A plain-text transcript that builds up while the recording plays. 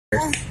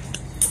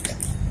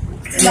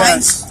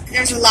Yes.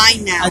 There's a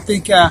line now. I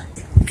think,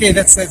 okay,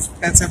 that's a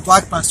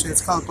blockbuster.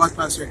 It's called a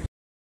blockbuster.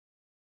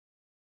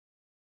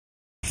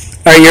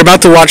 All right, you're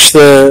about to watch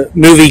the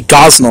movie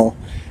Gosnell,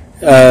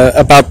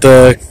 about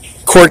the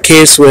court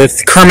case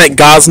with Kermit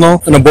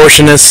Gosnell, an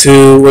abortionist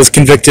who was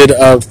convicted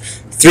of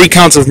 3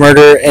 counts of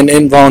murder and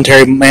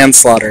involuntary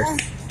manslaughter.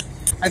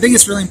 I think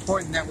it's really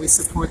important that we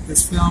support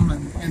this film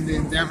and the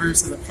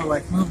endeavors of the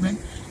pro-life movement.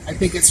 I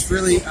think it's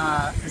really,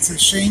 it's a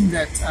shame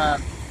that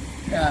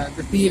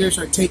the theaters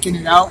are taking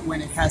it out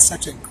when it has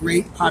such a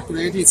great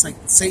popularity. It's like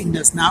Satan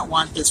does not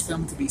want this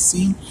film to be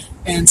seen,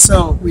 and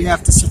so we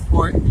have to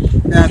support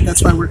that.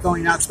 That's why we're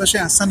going out,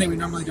 especially on Sunday. We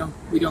normally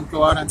don't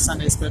go out on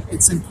Sundays, but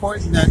it's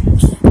important that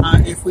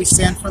if we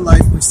stand for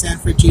life, we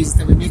stand for Jesus,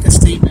 that we make a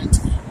statement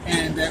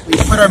and that we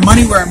put our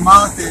money where our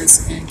mouth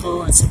is and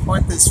go and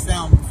support this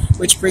film,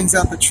 which brings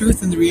out the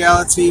truth and the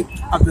reality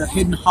of the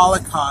hidden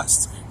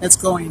Holocaust that's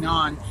going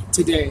on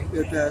today.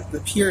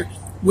 The pure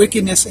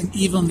wickedness and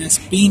evilness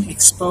being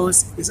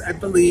exposed is, I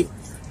believe,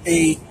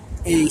 a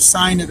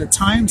sign of the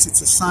times.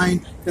 It's a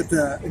sign that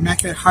the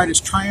Immaculate Heart is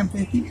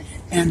triumphing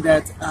and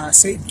that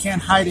Satan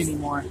can't hide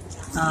anymore.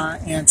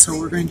 And so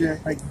we're going to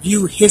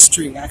view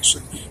history,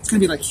 actually. It's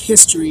going to be like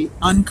history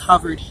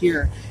uncovered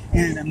here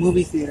in a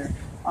movie theater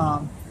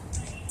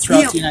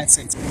throughout the United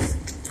States.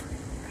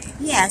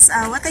 Yes,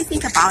 what I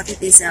think about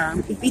it is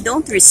if we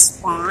don't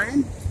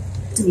respond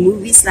to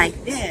movies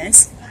like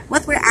this,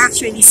 what we're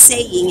actually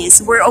saying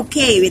is we're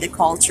okay with the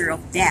culture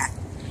of death.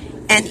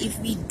 And if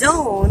we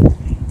don't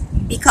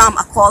become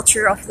a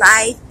culture of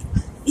life,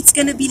 it's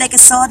going to be like a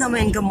Sodom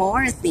and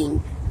Gomorrah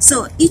thing.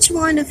 So each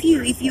one of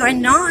you, if you are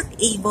not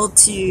able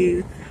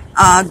to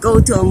go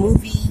to a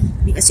movie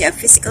because you have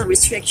physical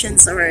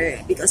restrictions or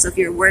because of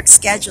your work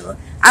schedule,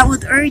 I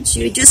would urge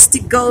you just to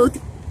go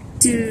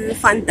to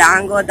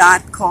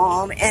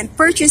fandango.com and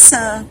purchase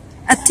a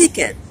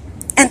ticket.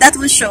 And that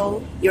will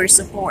show your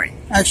support.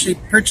 Actually,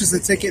 purchase the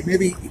ticket,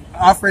 maybe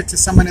offer it to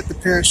someone at the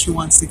parish who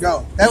wants to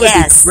go. That would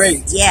be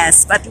great.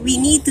 Yes, but we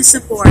need to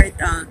support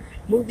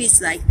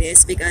movies like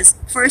this because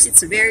first,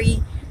 it's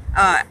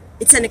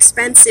it's an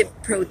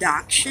expensive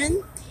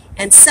production,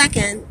 and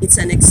second, it's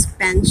an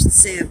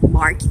expensive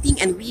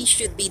marketing, and we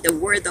should be the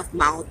word of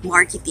mouth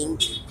marketing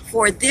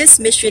for these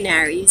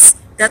missionaries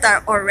that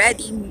are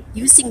already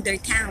using their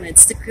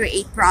talents to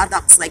create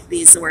products like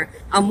this or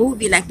a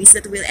movie like this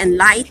that will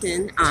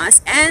enlighten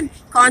us and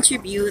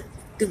contribute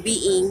to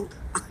being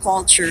a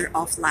culture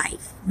of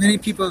life. Many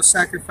people have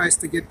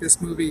sacrificed to get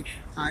this movie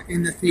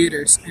in the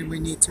theaters, and we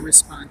need to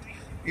respond.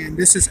 And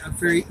this is a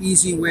very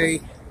easy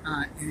way,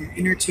 an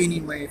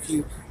entertaining way.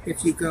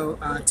 If you go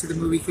to the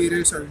movie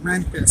theaters or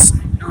rent this,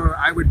 or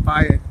I would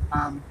buy it,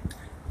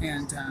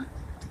 and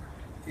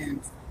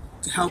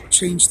to help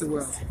change the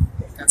world.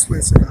 That's what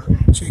it's about,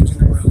 changing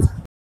the world.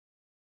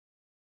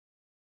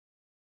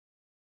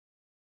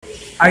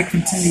 I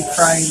continued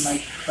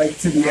crying like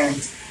to the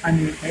end. I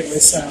mean, it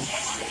was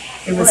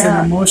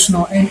an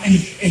emotional and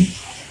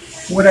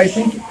what I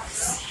think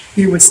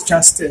here was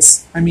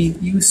justice. I mean,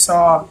 you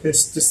saw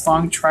this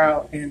long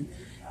trial and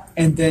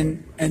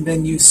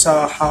then you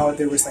saw how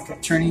there was like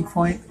a turning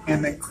point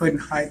and they couldn't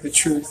hide the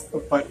truth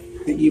of what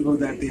the evil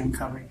that they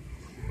uncovered.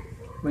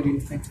 What do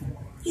you think?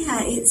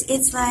 Yeah,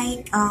 it's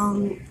like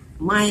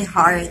my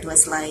heart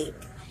was like,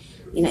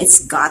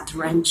 it's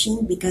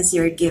gut-wrenching because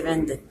you're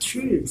given the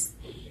truth.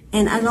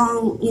 And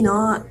along,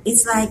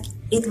 it's like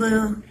it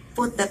will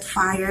put that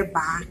fire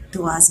back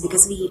to us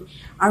because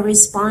our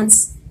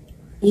response,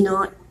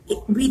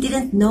 we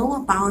didn't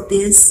know about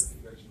this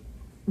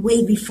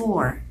way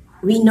before.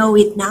 We know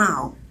it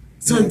now.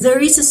 So there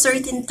is a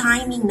certain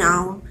timing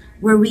now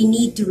where we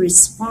need to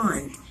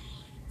respond.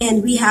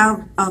 And we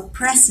have a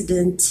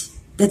president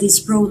that is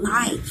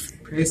pro-life.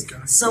 Praise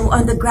God. So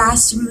on the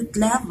grassroots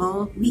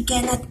level, we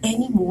cannot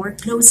anymore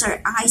close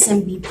our eyes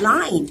and be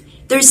blind.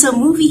 There's a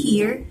movie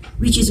here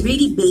which is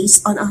really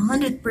based on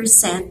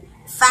 100%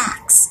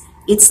 facts.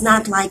 It's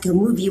not like a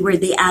movie where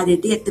they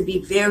added it to be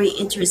very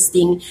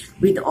interesting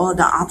with all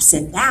the ups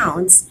and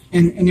downs.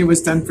 And it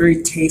was done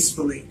very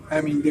tastefully.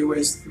 I mean, there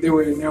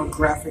were no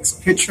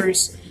graphics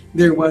pictures.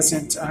 There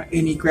wasn't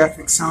any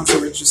graphic sounds. There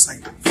were just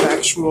like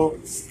factual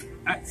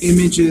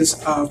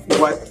images of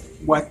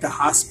what the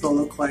hospital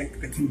looked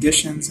like, the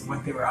conditions of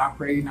what they were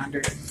operating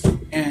under,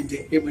 and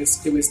it was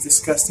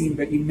disgusting.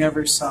 But you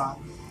never saw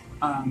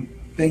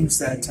things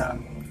that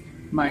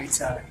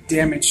might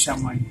damage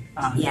someone.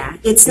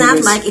 It's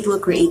not like it will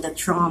create a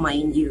trauma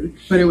in you.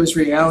 But it was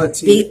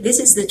reality. This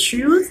is the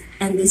truth,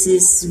 and this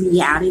is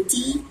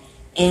reality,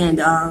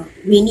 and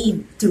we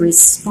need to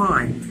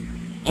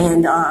respond.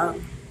 And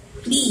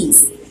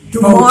please,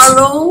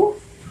 tomorrow,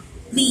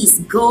 please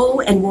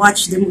go and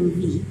watch the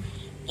movie.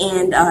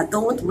 And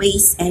don't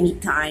waste any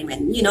time.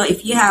 And,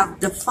 if you have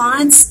the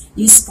funds,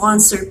 you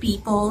sponsor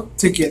people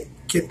to get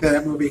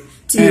that movie.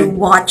 To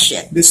watch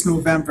it. This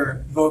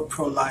November, vote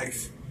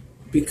pro-life,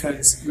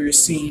 because we're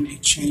seeing a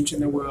change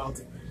in the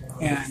world,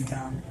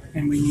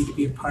 and we need to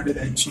be a part of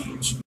that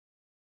change.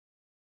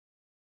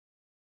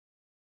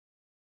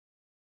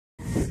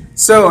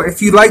 So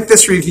if you like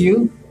this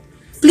review,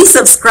 please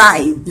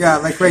subscribe. yeah,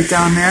 like right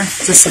down there,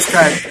 just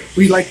subscribe.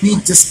 We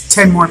need just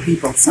 10 more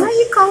people. So Why are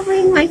you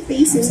covering my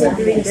face and you're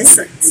doing this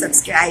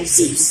subscribe?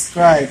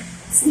 subscribe.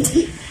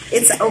 See,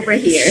 it's over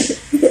here.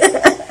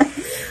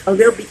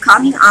 We'll be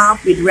coming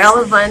up with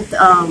relevant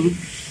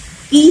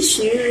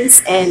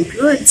issues and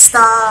good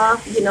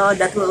stuff,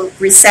 that will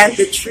present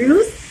the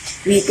truth.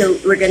 We're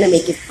going to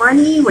make it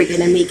funny, we're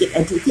going to make it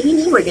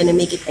entertaining, we're going to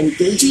make it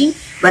engaging.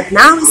 But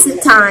now is the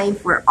time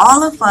for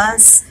all of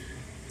us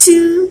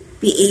to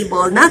be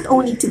able not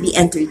only to be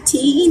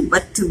entertained,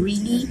 but to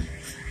really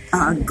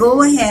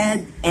go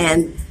ahead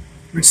and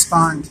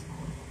Respond.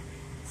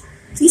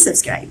 please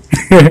subscribe.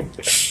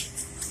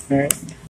 All right.